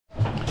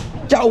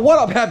Oh, what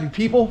up, happy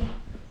people?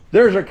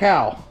 There's our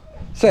cow.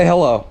 Say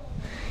hello.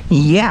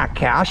 Yeah,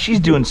 cow, she's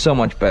doing so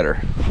much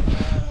better.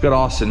 Got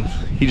Austin.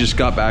 He just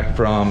got back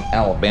from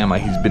Alabama.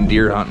 He's been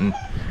deer hunting.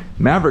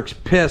 Maverick's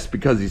pissed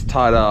because he's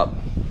tied up.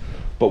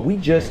 But we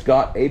just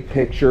got a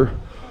picture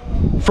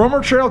from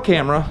our trail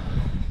camera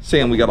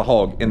saying we got a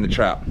hog in the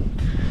trap.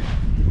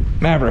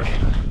 Maverick,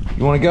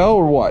 you want to go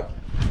or what?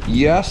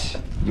 Yes?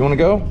 You want to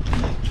go?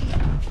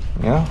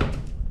 Yeah?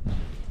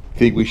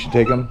 Think we should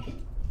take him?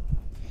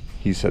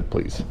 He said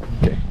please.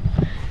 Okay.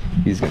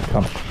 He's gonna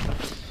come.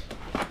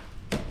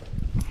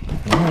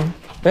 All right.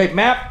 Hey,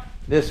 Map,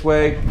 this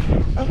way.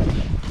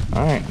 Okay.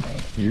 All right,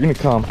 you're gonna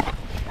come.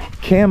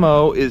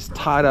 Camo is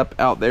tied up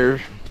out there.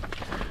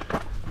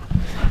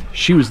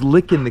 She was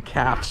licking the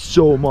calf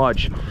so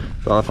much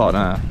that I thought,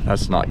 nah,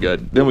 that's not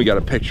good. Then we got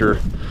a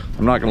picture.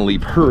 I'm not gonna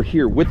leave her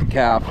here with the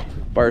calf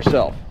by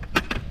herself.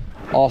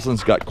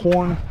 Austin's got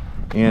corn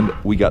and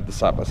we got the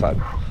side by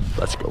side.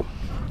 Let's go.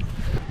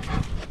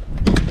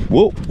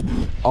 Whoa,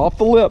 off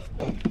the lip.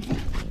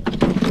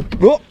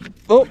 Whoa,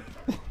 oh,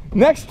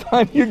 next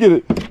time you get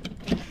it.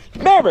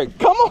 Maverick,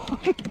 come on.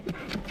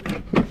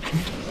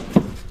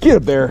 Get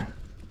up there.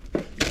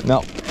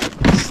 No.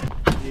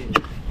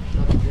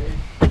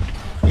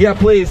 Yeah,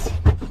 please.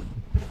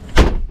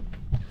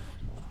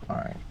 All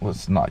right,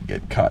 let's not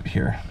get cut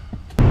here.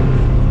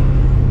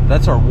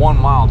 That's our 1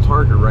 mile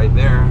target right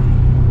there.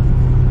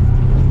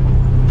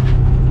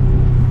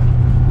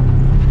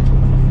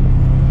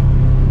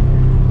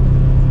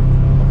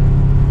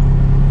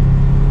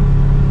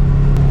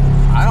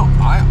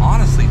 I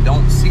honestly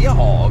don't see a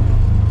hog.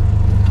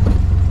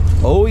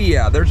 Oh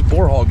yeah, there's a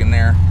boar hog in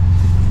there.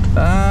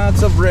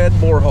 That's a red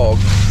boar hog.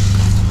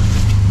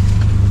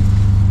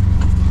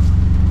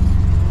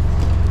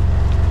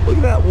 Look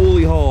at that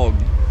woolly hog.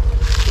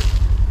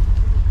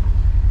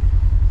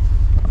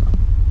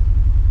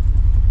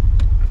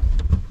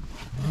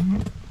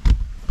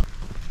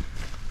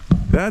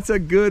 That's a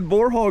good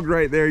boar hog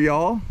right there,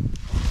 y'all.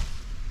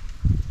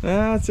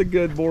 That's a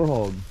good boar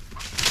hog.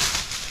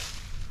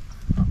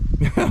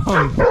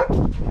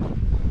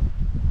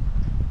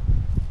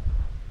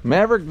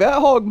 Maverick, that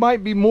hog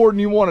might be more than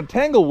you want to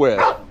tangle with.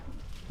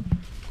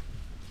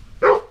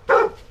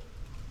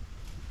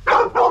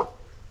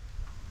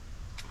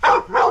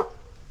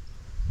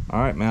 All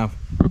right, Mav.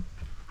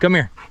 Come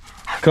here.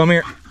 Come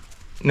here.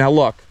 Now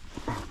look.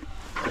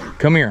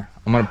 Come here.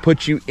 I'm gonna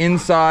put you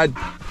inside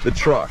the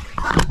truck.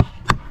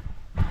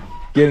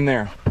 Get in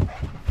there.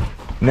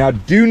 Now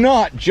do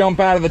not jump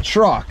out of the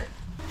truck.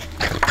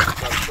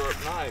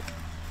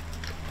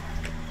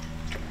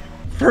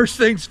 First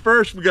things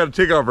first, we gotta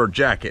take off our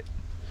jacket.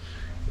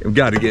 We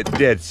gotta get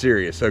dead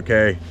serious,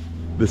 okay?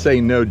 This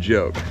ain't no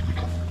joke.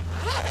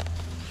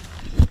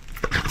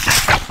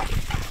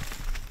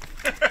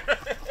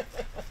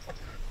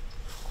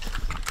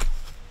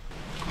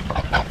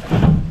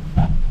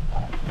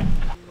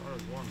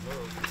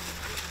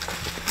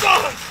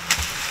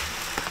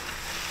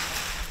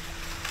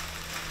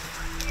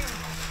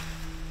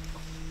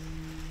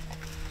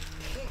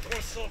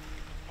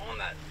 On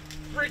that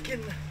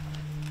freaking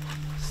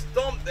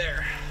stump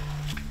there.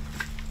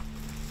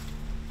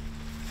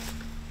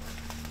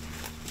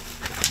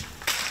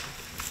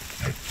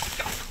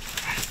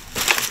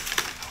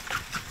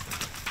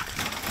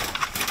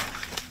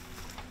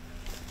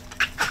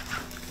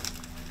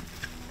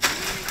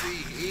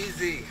 Easy,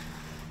 easy,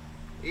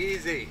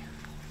 easy.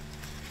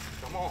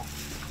 Come on.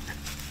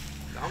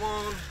 Come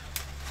on.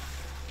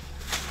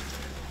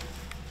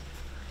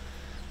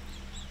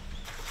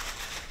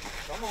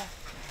 Come on.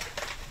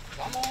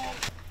 Come on.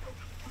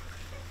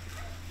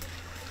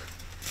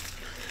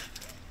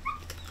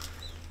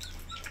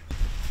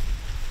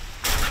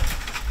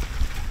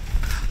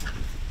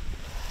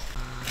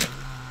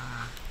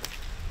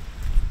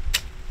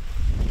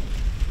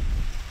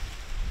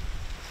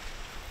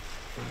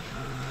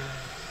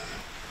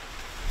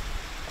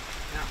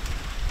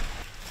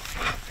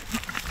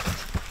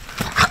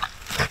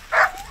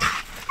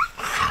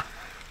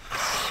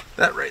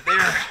 That right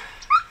there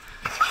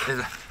is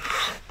a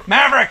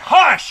Maverick,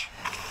 hush!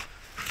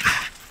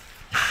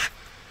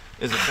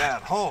 Is a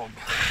bad hog.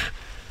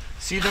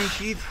 See them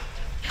teeth?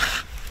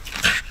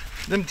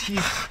 Them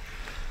teeth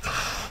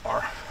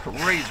are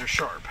razor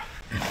sharp.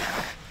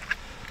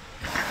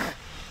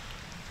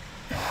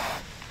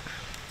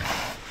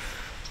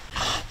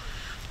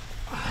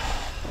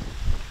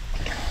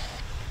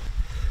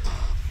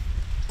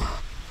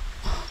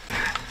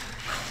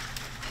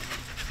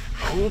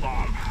 Hold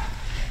on.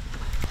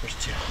 There's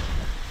two.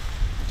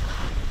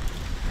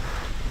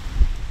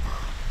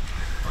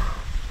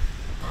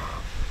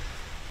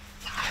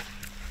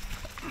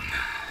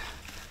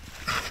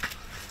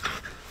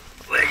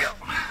 There you go.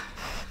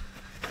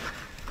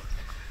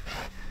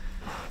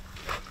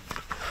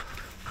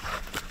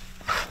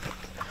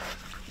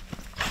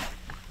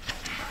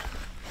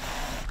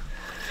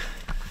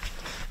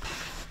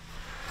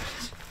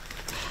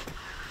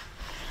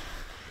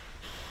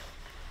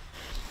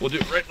 We'll do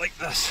it right like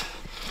this.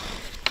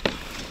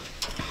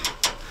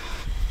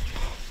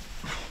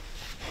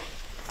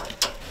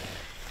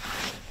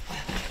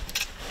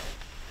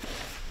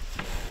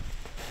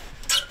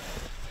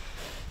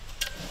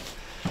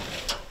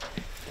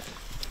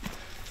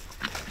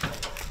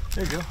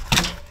 There you go.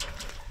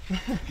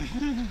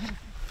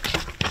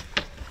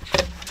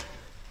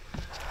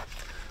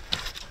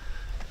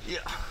 Yeah.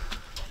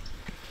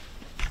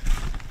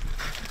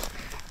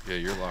 Yeah,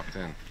 you're locked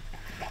in.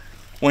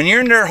 When you're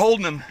in there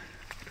holding them,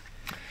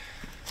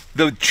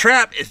 the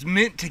trap is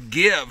meant to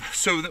give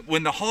so that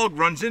when the hog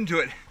runs into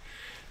it,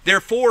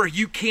 therefore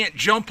you can't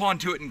jump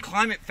onto it and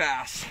climb it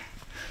fast.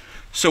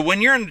 So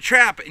when you're in the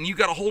trap and you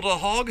got a hold of the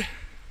hog,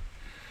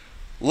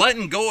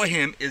 letting go of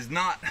him is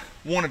not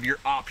one of your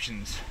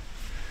options.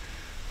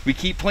 We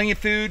keep plenty of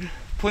food,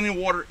 plenty of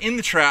water in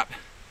the trap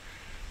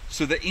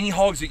so that any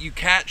hogs that you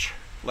catch,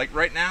 like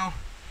right now,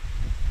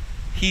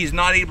 he's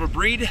not able to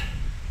breed,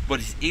 but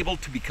he's able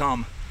to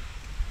become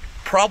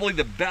probably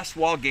the best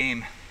wild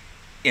game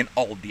in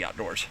all of the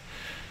outdoors.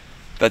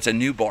 That's a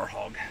new bar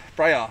hog.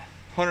 Probably a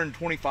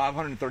 125,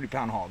 130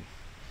 pound hog.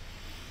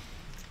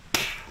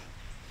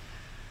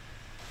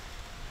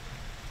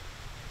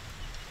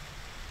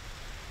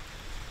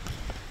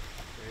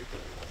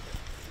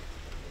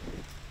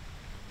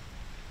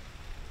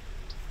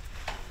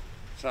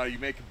 That's how you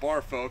make a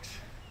bar, folks.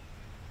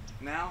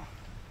 Now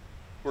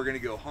we're gonna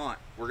go hunt.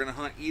 We're gonna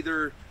hunt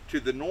either to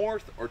the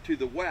north or to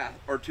the west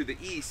or to the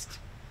east.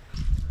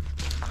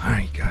 All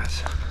right,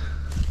 guys.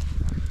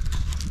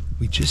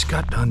 We just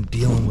got done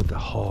dealing with the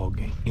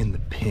hog in the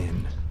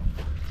pen,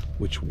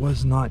 which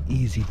was not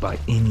easy by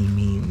any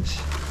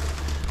means.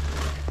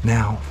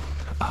 Now,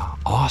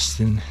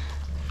 Austin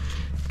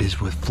is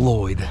with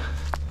Floyd.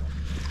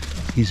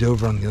 He's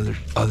over on the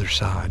other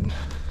side.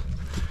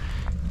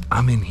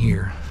 I'm in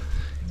here,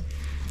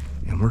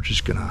 and we're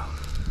just gonna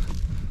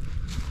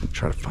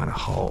try to find a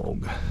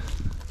hog,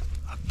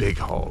 a big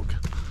hog.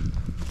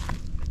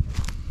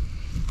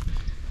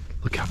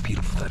 Look how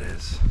beautiful that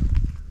is.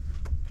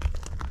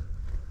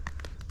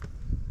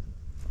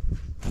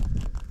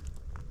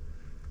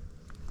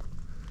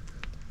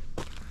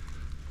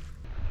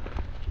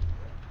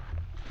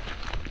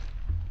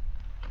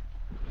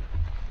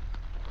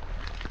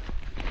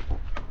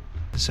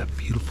 It's a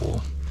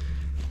beautiful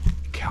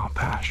cow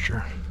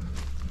pasture.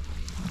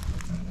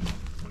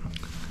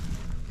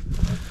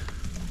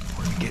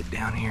 We're gonna get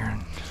down here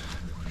and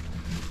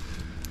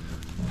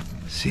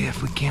see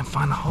if we can't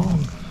find a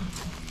hog.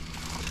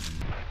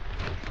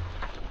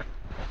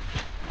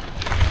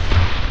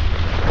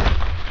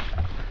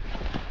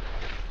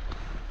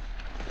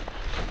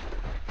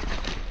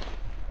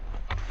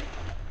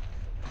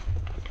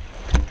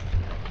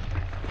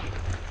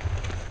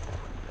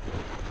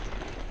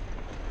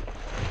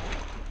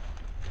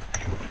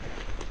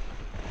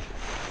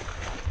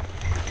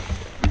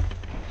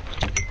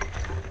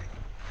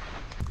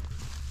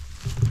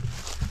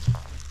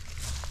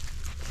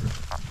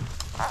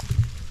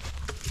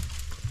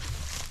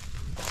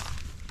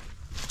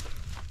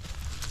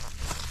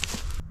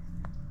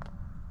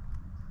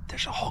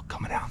 There's a hog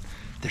coming out.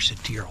 There's a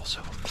deer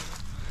also.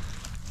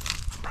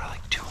 Probably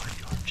like 200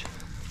 yards.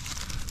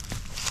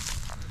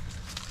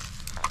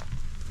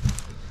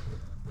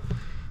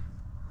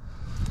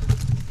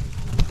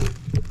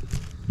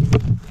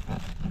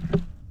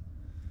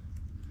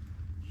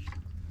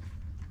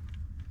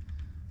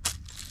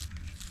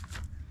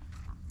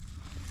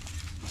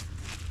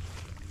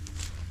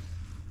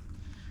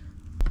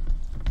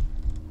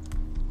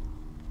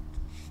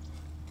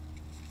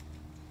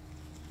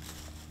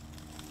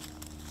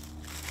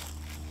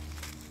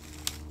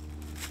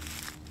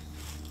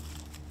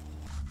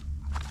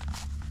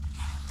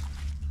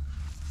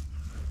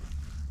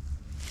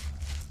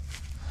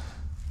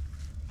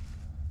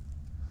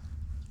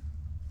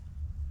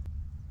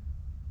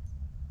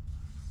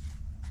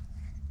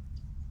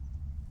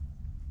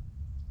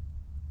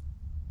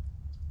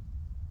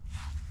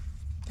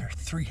 They're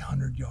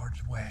 300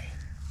 yards away.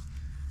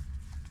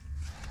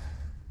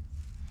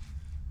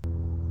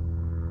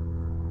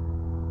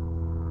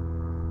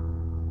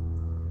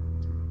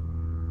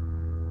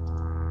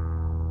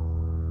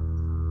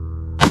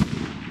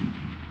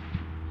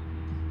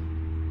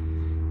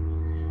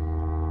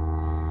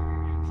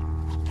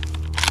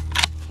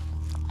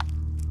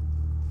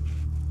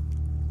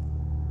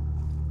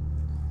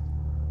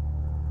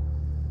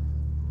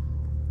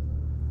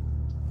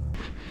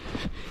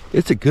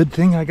 It's a good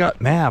thing I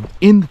got Mab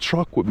in the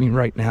truck with me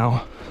right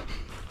now.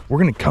 We're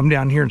gonna come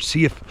down here and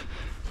see if,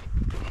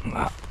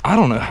 I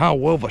don't know how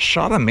well of a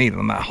shot I made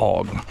on that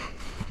hog.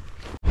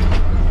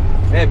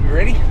 Mab, you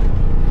ready?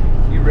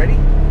 You ready?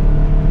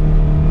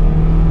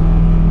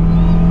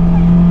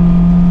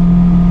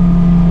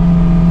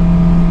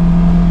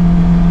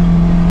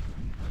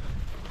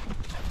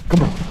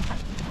 Come on.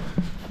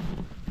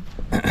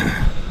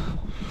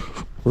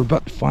 We're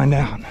about to find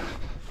out.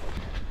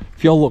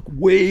 If y'all look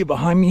way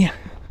behind me,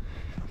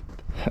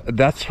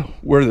 that's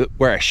where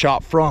I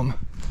shot from.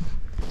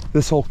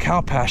 This whole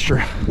cow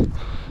pasture,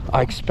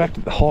 I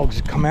expected the hogs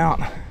to come out.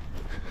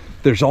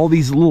 There's all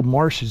these little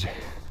marshes,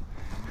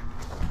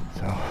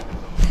 so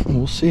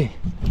we'll see.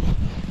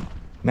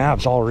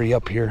 Mav's already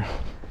up here.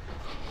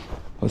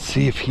 Let's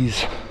see if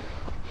he's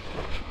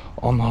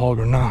on the hog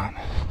or not.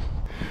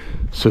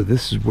 So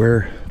this is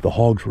where the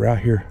hogs were out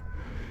here.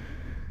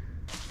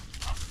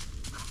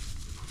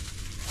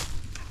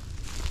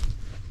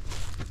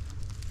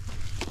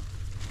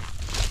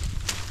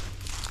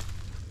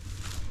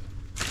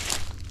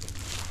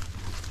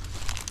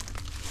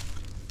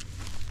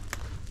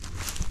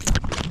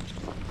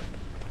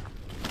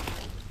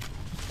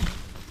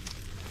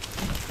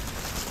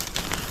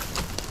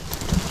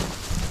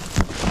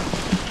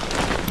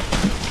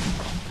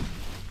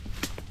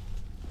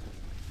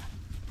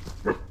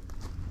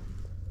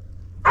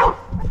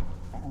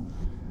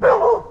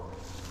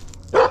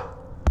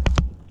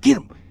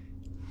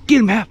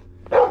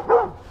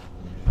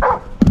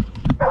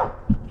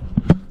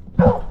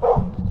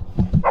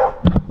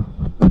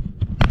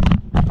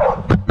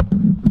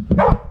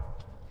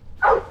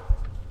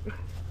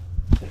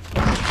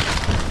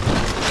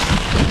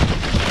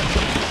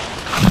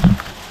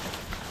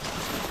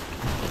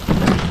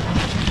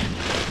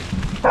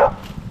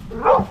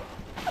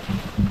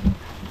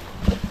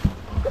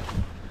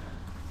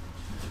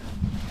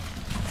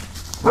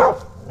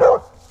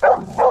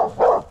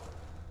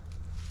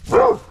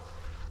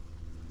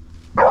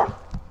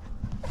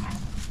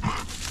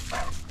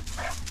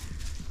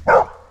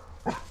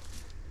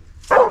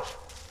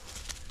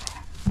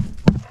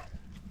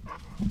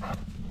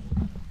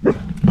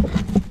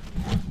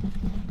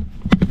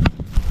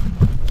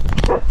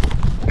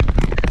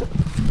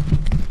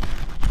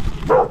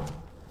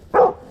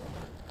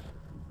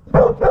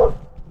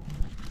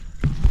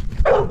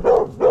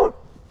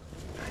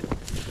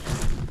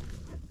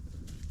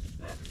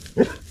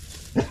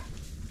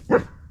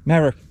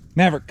 Maverick,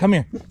 Maverick, come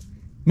here.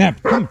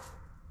 Maverick, come.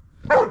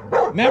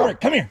 Maverick,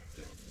 come here.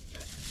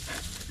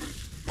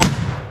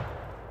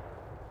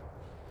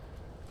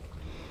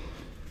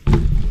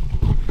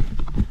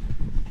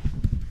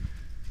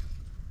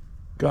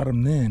 Got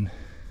him then.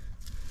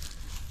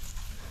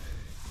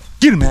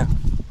 Get him out.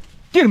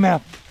 Get him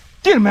out.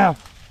 Get him out.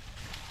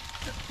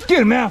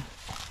 Get him out.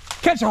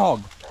 Catch a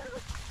hog.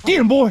 Get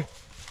him, boy.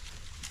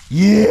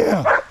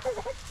 Yeah.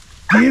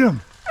 Get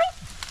him.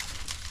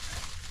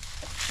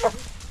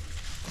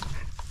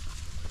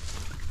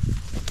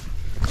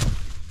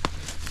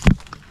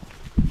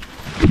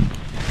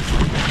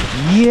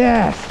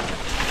 Yes.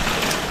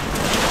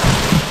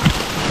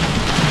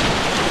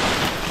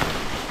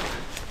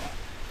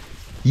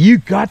 You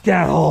got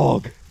that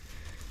hog.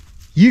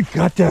 You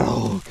got that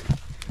hog.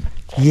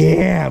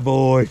 Yeah,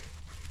 boy.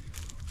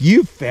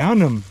 You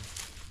found him.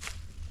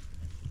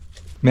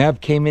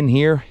 Mav came in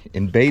here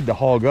and bayed the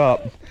hog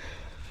up.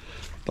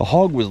 The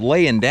hog was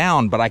laying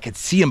down, but I could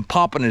see him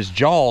popping his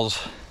jaws.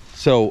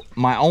 So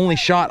my only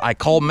shot, I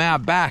called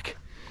Mav back.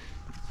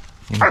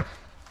 And,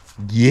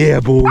 yeah,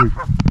 boy.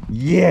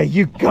 Yeah,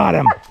 you got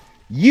him.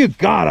 You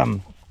got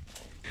him.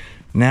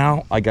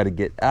 Now I got to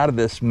get out of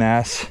this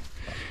mess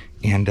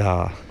and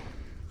go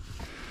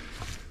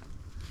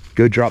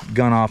drop the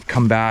gun off,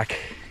 come back,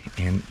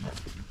 and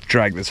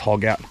drag this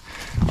hog out.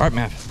 All right,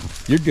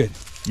 Mav, you're good.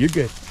 You're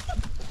good.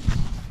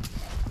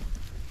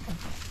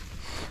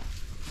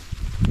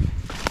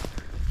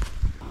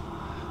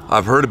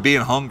 I've heard of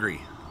being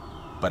hungry,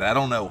 but I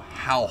don't know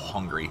how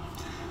hungry.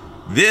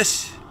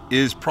 This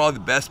is probably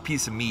the best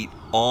piece of meat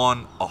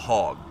on a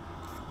hog.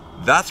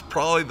 That's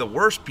probably the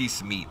worst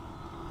piece of meat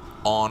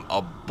on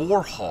a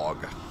boar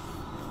hog.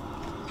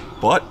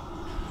 But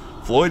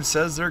Floyd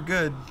says they're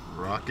good.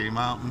 Rocky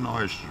Mountain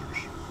Oysters.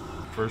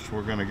 First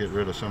we're gonna get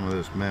rid of some of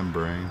this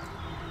membrane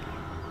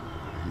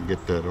and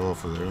get that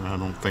off of there. I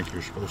don't think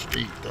you're supposed to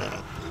eat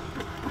that.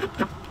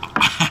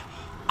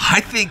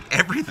 I think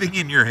everything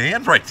in your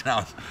hand right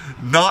now is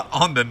not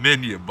on the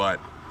menu, but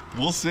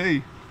we'll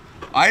see.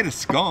 I had a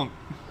skunk.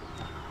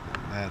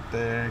 That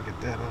there,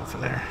 get that off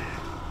of there.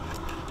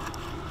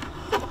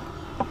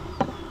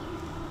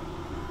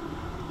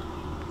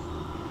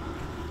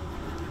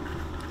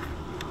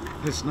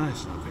 It's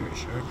nice, not very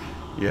sharp.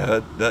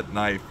 Yeah, that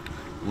knife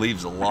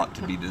leaves a lot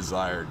to be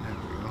desired. There we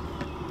go.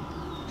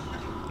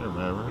 There,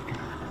 Maverick.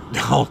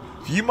 No,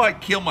 you might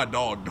kill my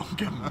dog. Don't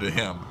give him to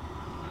him.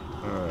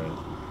 Alright.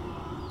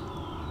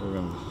 We're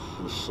going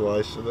to just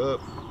slice it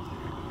up.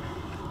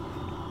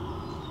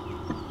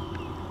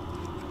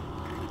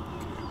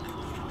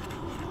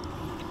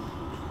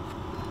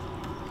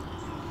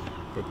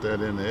 Put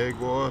that in the egg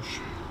wash.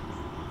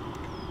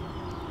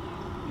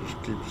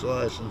 Just keep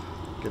slicing.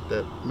 Get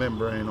that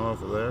membrane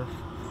off of there.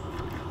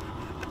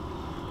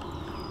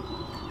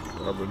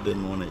 Robert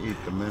didn't want to eat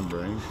the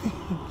membrane.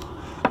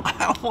 I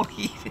don't want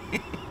to eat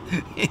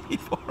any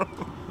part of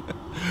it.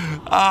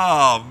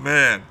 Oh,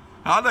 man.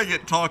 How'd I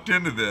get talked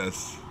into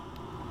this?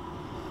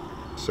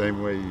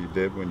 Same way you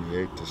did when you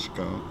ate the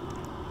skunk.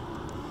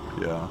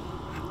 Yeah.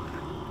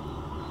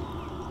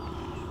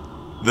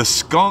 The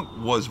skunk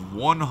was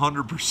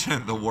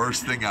 100% the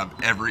worst thing I've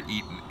ever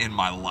eaten in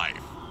my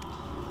life.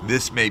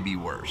 This may be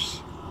worse.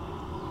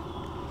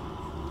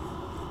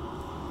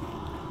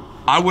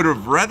 I would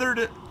have rathered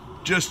it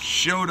just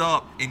showed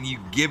up and you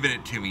given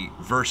it to me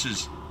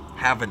versus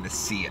having to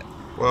see it.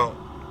 Well,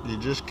 you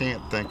just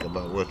can't think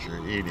about what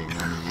you're eating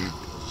when you eat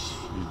this.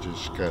 You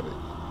just got it.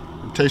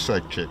 It tastes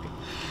like chicken.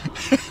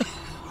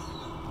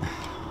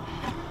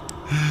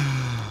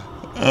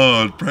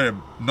 Oh, it's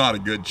probably not a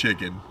good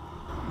chicken.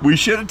 We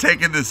should have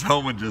taken this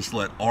home and just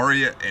let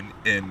Aria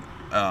and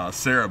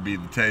Sarah be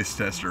the taste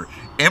tester.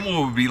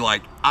 Emma would be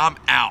like, I'm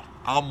out.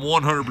 I'm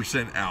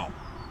 100% out.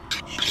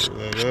 Stir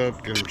that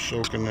up, get them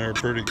soaking there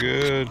pretty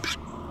good.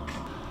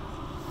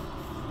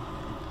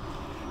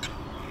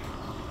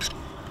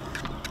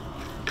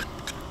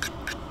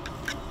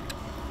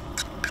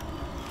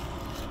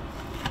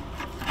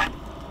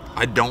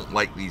 I don't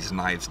like these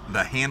knives.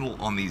 The handle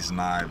on these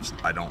knives,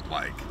 I don't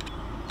like.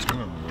 I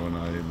don't know when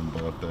I even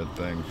bought that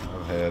thing.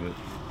 I've had it.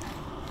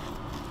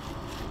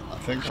 I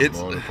think I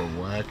bought it for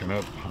whacking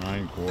up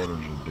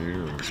hindquarters of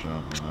deer or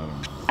something. I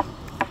don't know.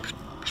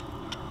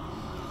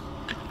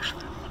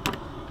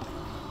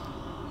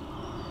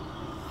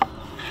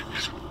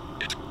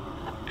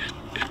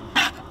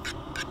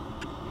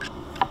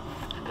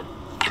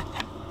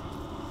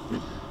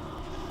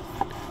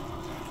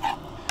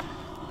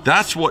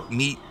 That's what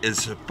meat is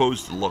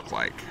supposed to look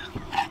like.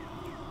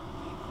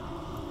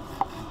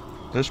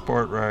 This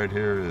part right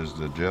here is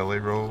the jelly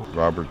roll,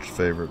 Robert's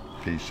favorite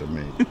piece of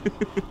meat.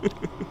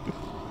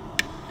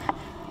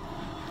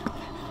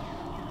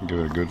 Give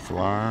it a good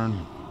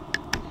flouring.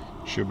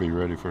 Should be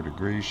ready for the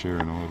grease here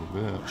in a little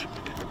bit.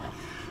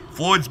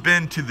 Floyd's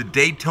been to the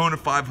Daytona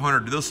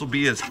 500. This will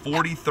be his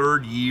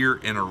 43rd year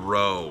in a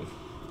row.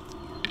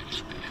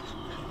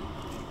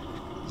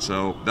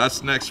 So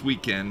that's next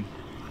weekend.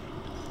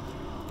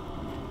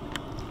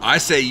 I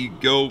say you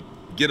go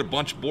get a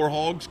bunch of boar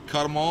hogs,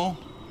 cut them all,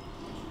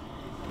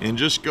 and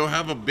just go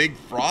have a big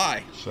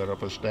fry. Set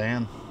up a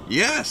stand.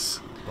 Yes.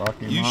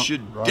 You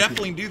should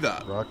definitely do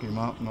that. Rocky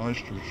Mountain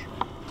Oysters.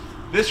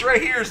 This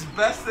right here is the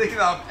best thing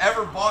that I've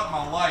ever bought in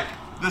my life.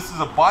 This is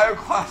a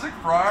Bio-Classic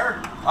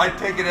fryer. I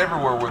take it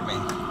everywhere with me.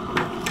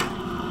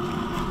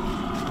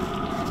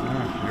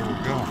 Yeah, here we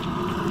go.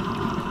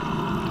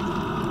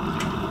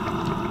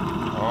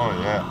 Oh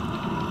yeah.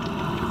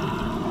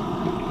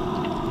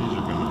 These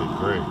are going to be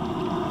great.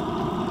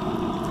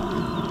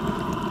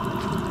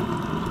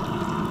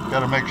 Got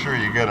to make sure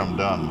you get them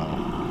done though.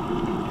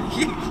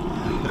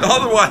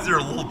 Otherwise they're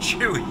a little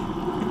chewy.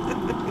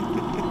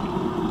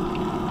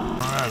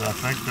 Alright, I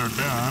think they're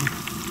done.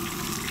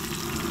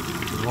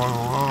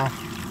 We'll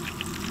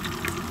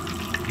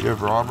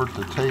give Robert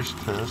the taste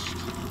test.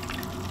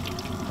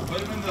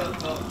 Put them in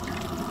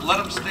let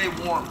them stay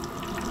warm.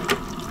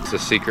 It's a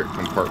secret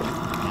compartment.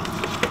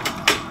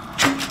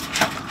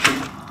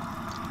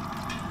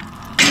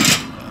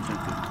 I think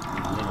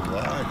it's a little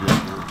live here.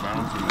 We're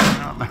bouncing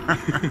around there.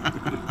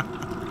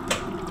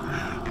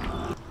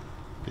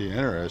 Be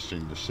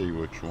interesting to see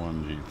which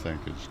one you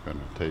think is going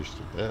to taste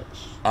the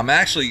best. I'm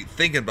actually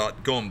thinking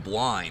about going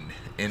blind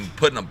and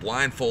putting a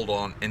blindfold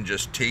on and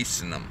just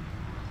tasting them.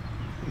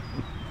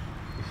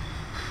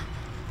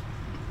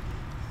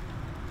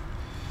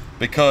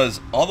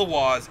 Because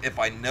otherwise, if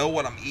I know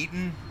what I'm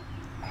eating,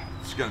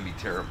 it's going to be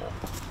terrible.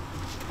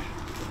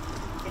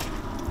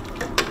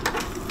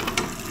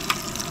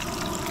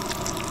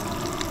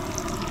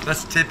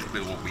 That's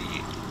typically what we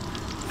eat.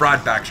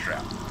 Fried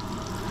backstrap.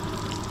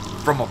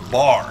 From a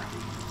bar.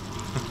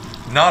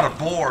 Not a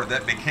boar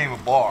that became a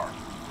bar.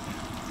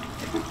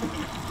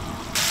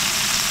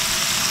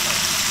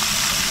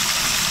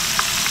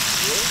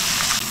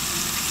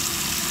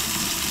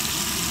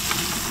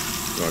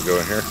 You want to go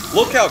in here?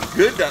 Look how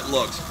good that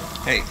looks.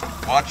 Hey,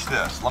 watch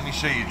this. Let me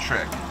show you a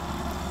trick.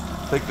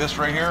 Take this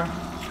right here.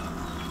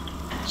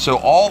 So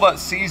all that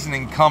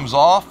seasoning comes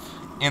off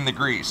in the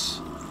grease.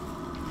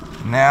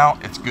 Now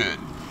it's good.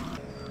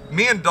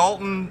 Me and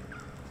Dalton,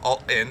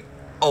 and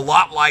a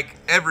lot like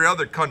every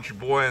other country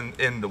boy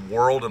in the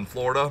world in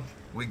Florida,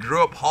 we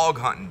grew up hog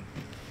hunting.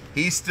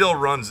 He still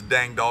runs the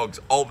dang dogs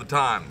all the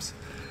times.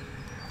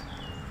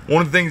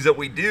 One of the things that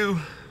we do,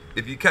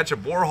 if you catch a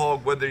boar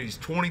hog, whether he's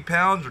 20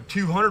 pounds or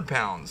 200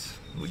 pounds,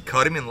 we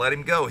cut him and let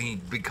him go. He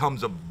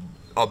becomes a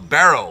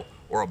barrow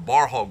or a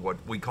bar hog, what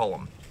we call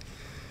them.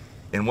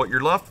 And what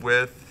you're left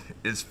with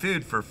is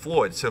food for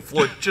Floyd. So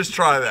Floyd, just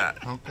try that.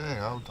 Okay,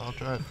 I'll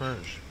try it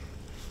first.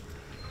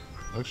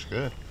 Looks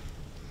good.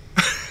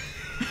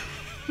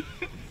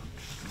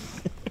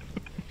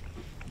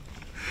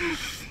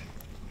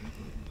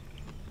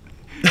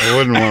 I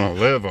wouldn't want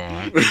to live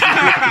on it.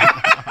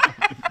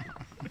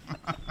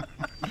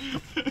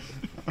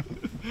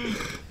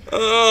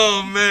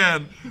 Oh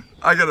man,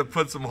 I gotta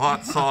put some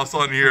hot sauce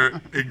on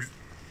here.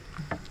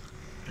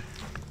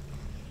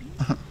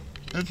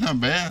 It's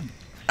not bad.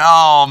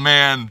 Oh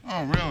man.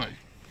 Oh really?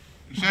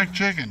 It's like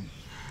chicken.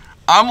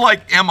 I'm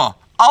like Emma.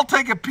 I'll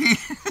take a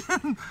piece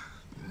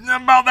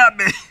about that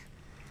big.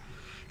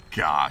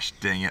 Gosh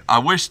dang it. I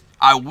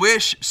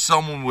wish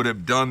someone would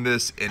have done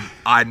this and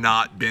I'd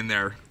not been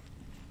there.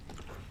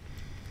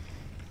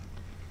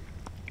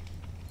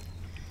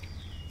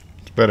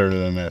 It's better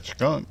than that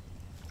skunk.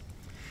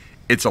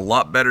 It's a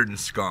lot better than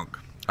skunk.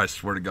 I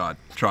swear to God.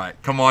 Try it.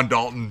 Come on,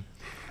 Dalton.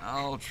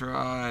 I'll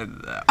try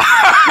that.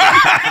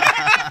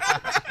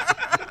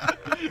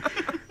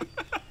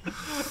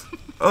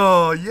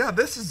 Oh, yeah,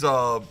 this is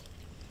a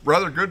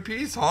rather good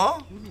piece,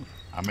 huh?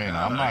 I mean,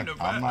 I'm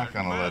not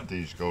gonna let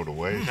these go to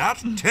waste.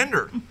 That's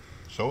tender.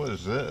 So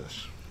is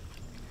this.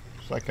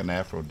 It's like an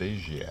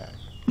aphrodisiac.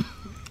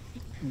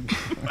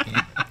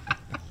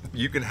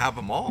 You can have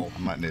them all. I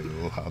might need a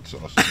little hot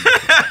sauce.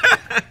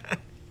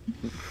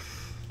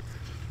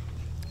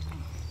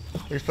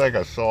 It's like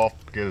a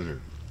soft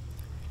gizzard.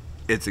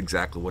 It's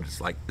exactly what it's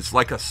like. It's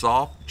like a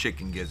soft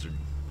chicken gizzard.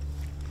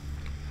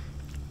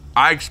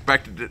 I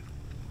expected it.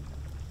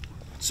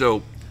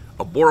 So,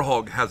 a boar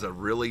hog has a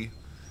really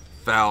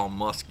foul,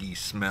 musky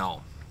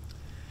smell.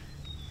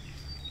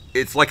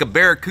 It's like a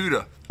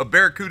barracuda. A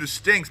barracuda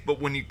stinks,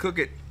 but when you cook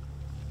it,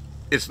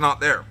 it's not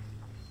there.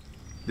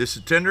 This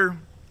is tender,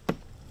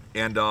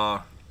 and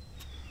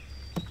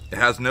it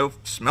has no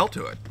smell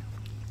to it.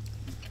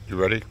 You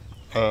ready?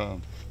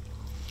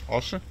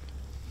 Austin?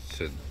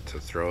 To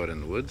throw it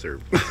in the woods,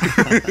 or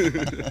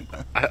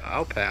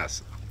I'll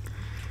pass.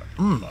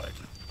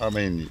 I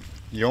mean,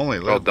 you only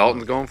live. Oh,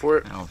 Dalton's going for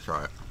it. I'll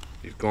try it.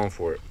 He's going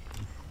for it.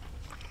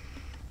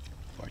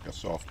 Like a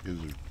soft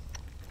gizzard.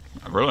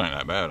 It really ain't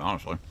that bad,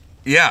 honestly.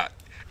 Yeah,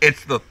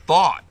 it's the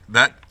thought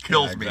that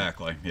kills me.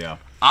 Exactly, yeah.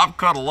 I've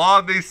cut a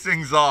lot of these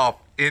things off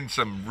in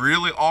some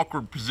really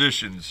awkward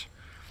positions,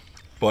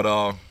 but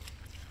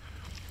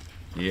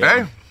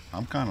Yeah. hey,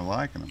 I'm kind of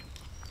liking them.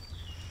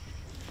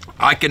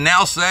 I can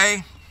now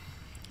say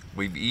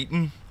we've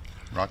eaten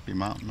Rocky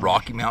Mountain.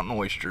 Rocky Mountain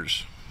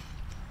Oysters.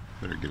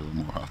 Better get a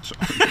little more hot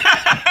sauce.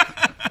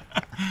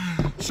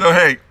 So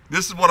hey,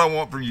 this is what I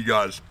want from you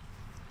guys.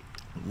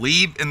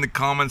 Leave in the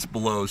comments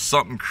below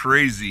something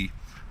crazy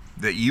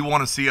that you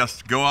want to see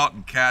us go out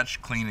and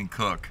catch, clean, and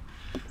cook.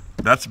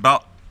 That's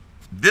about,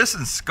 this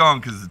and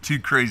skunk is the two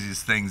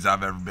craziest things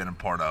I've ever been a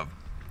part of.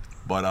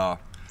 But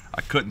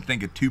I couldn't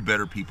think of two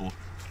better people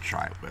to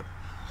try it with.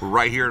 We're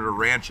right here at a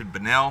ranch in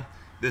Bunnell.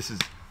 This is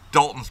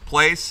Dalton's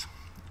place,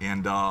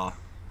 and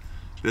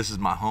this is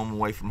my home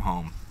away from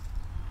home.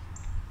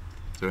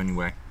 So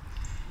anyway,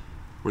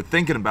 we're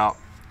thinking about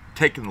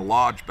taking the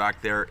lodge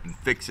back there and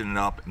fixing it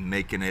up and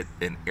making it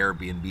an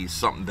Airbnb,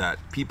 something that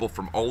people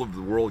from all over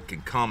the world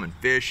can come and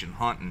fish and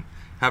hunt and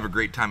have a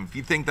great time. If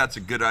you think that's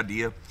a good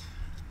idea,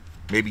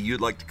 maybe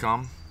you'd like to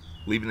come,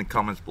 leave in the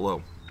comments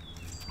below.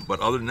 But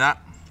other than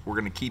that, we're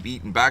gonna keep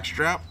eating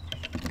backstrap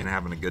and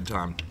having a good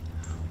time.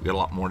 We got a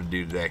lot more to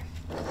do today.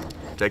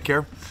 Take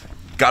care,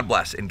 God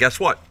bless, and guess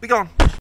what? We gone.